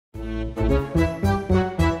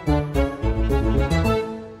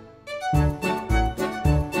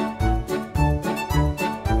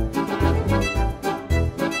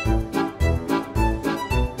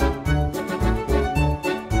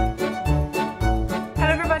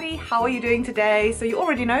everybody, how are you doing today? So you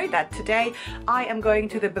already know that today I am going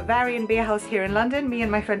to the Bavarian Beerhouse here in London. Me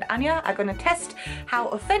and my friend Anya are going to test how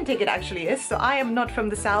authentic it actually is. So I am not from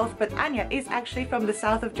the south, but Anya is actually from the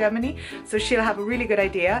south of Germany, so she'll have a really good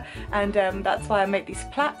idea, and that's why I made these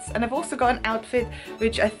plaits. And I've also got an outfit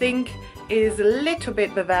which I think is a little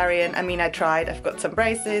bit Bavarian. I mean, I tried, I've got some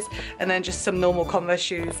braces and then just some normal Converse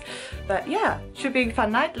shoes. But yeah, should be a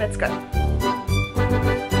fun night, let's go.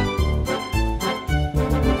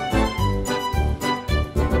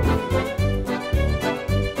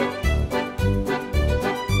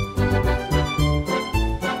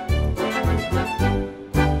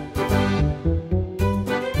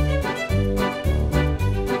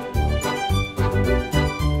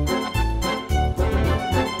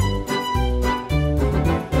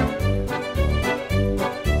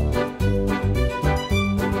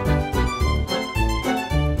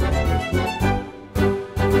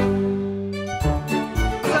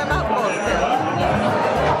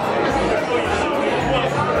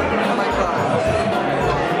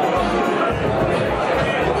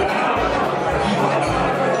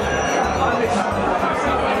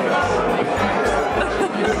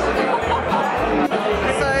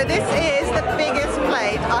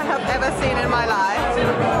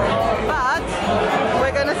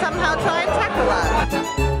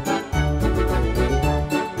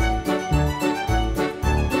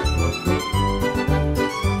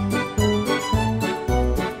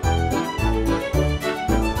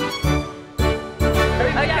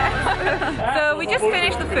 We just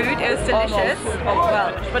finished the food, it was delicious.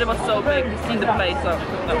 Well, but it was so big, you've seen the plate, so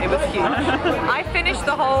no, it was huge. I finished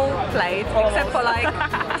the whole plate, except for like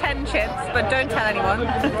 10 chips, but don't tell anyone.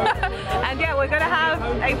 And yeah, we're gonna have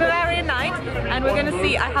a Bavarian night, and we're gonna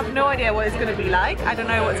see, I have no idea what it's gonna be like. I don't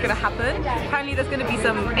know what's gonna happen. Apparently there's gonna be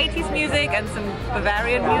some 80s music and some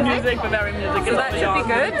Bavarian music. Bavarian music. So that should be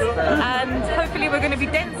good. And hopefully we're gonna be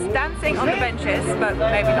dancing on the benches, but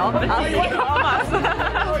maybe not. I'll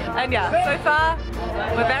see. And yeah, so far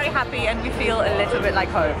we're very happy and we feel a little bit like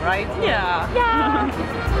home, right? Yeah.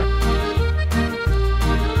 Yeah.